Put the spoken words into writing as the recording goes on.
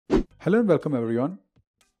Hello and welcome everyone.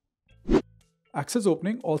 Access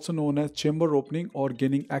opening, also known as chamber opening or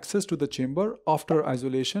gaining access to the chamber after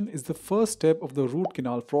isolation, is the first step of the root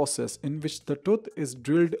canal process in which the tooth is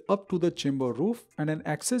drilled up to the chamber roof and an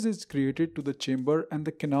access is created to the chamber and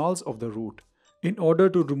the canals of the root in order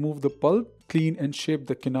to remove the pulp, clean and shape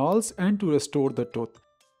the canals and to restore the tooth.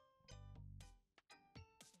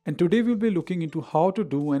 And today we'll be looking into how to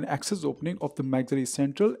do an access opening of the maxillary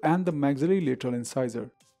central and the maxillary lateral incisor.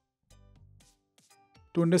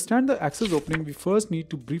 To understand the access opening, we first need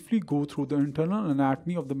to briefly go through the internal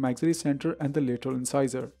anatomy of the maxillary center and the lateral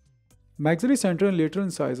incisor. Maxillary center and lateral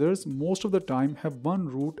incisors most of the time have one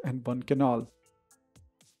root and one canal.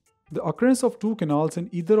 The occurrence of two canals in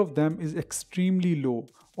either of them is extremely low.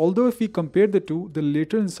 Although if we compare the two, the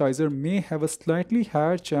lateral incisor may have a slightly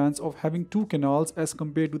higher chance of having two canals as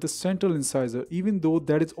compared to the central incisor, even though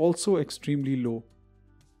that is also extremely low.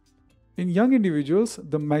 In young individuals,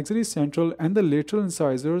 the maxillary central and the lateral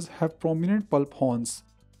incisors have prominent pulp horns,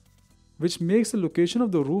 which makes the location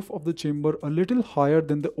of the roof of the chamber a little higher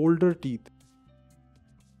than the older teeth.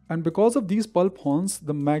 And because of these pulp horns,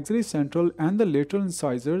 the maxillary central and the lateral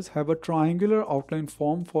incisors have a triangular outline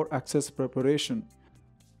form for access preparation.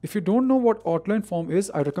 If you don't know what outline form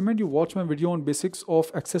is, I recommend you watch my video on basics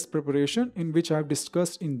of access preparation, in which I have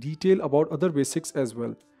discussed in detail about other basics as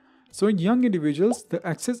well. So in young individuals, the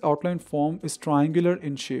access outline form is triangular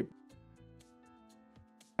in shape.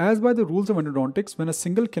 As by the rules of endodontics, when a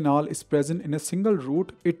single canal is present in a single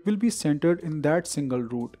root, it will be centered in that single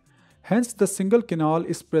root. Hence, the single canal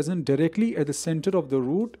is present directly at the center of the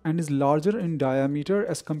root and is larger in diameter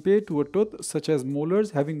as compared to a tooth such as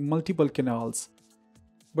molars having multiple canals.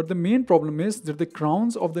 But the main problem is that the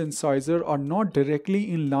crowns of the incisor are not directly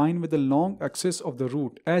in line with the long axis of the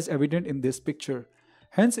root, as evident in this picture.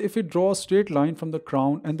 Hence, if we draw a straight line from the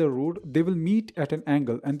crown and the root, they will meet at an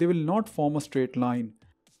angle and they will not form a straight line.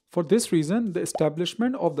 For this reason, the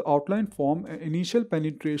establishment of the outline form and initial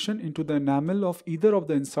penetration into the enamel of either of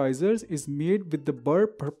the incisors is made with the burr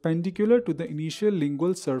perpendicular to the initial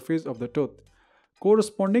lingual surface of the tooth,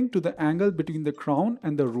 corresponding to the angle between the crown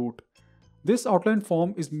and the root. This outline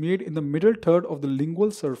form is made in the middle third of the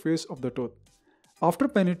lingual surface of the tooth. After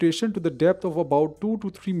penetration to the depth of about 2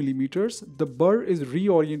 to 3 mm, the burr is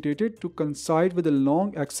reorientated to coincide with the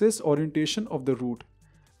long axis orientation of the root.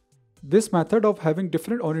 This method of having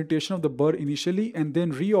different orientation of the burr initially and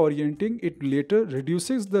then reorienting it later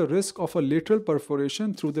reduces the risk of a lateral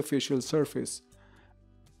perforation through the facial surface.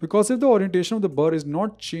 Because if the orientation of the burr is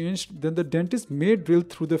not changed, then the dentist may drill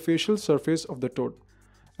through the facial surface of the tooth.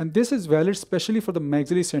 And this is valid especially for the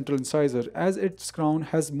maxillary central incisor, as its crown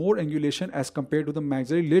has more angulation as compared to the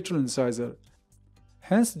maxillary lateral incisor.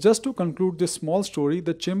 Hence, just to conclude this small story,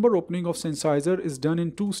 the chamber opening of the incisor is done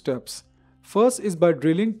in two steps. First is by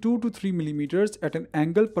drilling 2 to 3 mm at an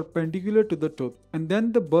angle perpendicular to the tooth, and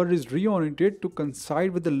then the burr is reoriented to coincide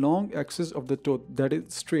with the long axis of the tooth, that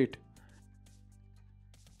is straight.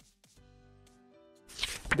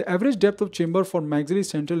 The average depth of chamber for maxillary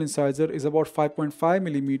central incisor is about 5.5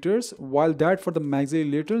 mm, while that for the maxillary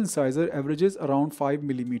lateral incisor averages around 5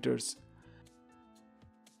 mm.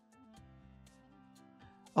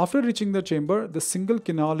 After reaching the chamber, the single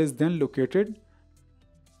canal is then located.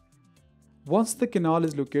 Once the canal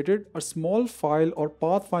is located, a small file or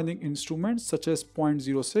pathfinding instrument such as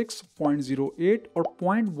 0.06, 0.08 or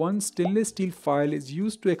 0.1 stainless steel file is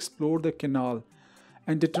used to explore the canal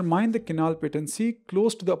and determine the canal patency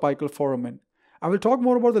close to the apical foramen. I will talk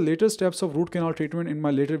more about the later steps of root canal treatment in my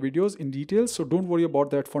later videos in detail, so don't worry about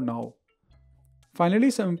that for now. Finally,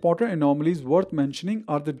 some important anomalies worth mentioning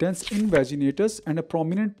are the dens invaginatus and a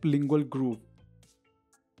prominent lingual groove.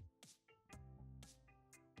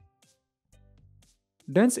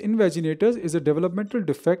 Dens invaginatus is a developmental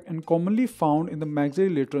defect and commonly found in the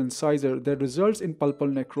maxillary lateral incisor that results in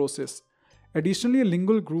pulpal necrosis. Additionally, a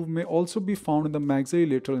lingual groove may also be found in the maxillary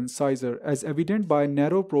lateral incisor, as evident by a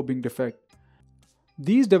narrow probing defect.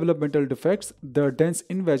 These developmental defects, the dens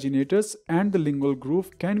invaginatus and the lingual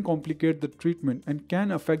groove, can complicate the treatment and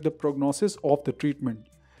can affect the prognosis of the treatment.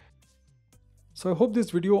 So I hope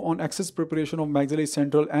this video on access preparation of maxillary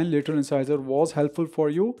central and lateral incisor was helpful for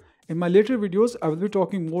you. In my later videos, I will be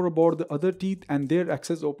talking more about the other teeth and their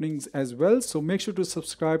access openings as well, so make sure to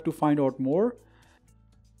subscribe to find out more.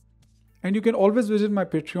 And you can always visit my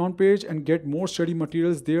Patreon page and get more study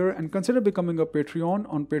materials there, and consider becoming a Patreon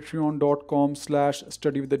on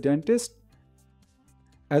patreon.com/studywiththedentist.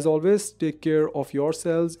 As always, take care of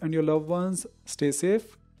yourselves and your loved ones. Stay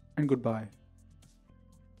safe and goodbye.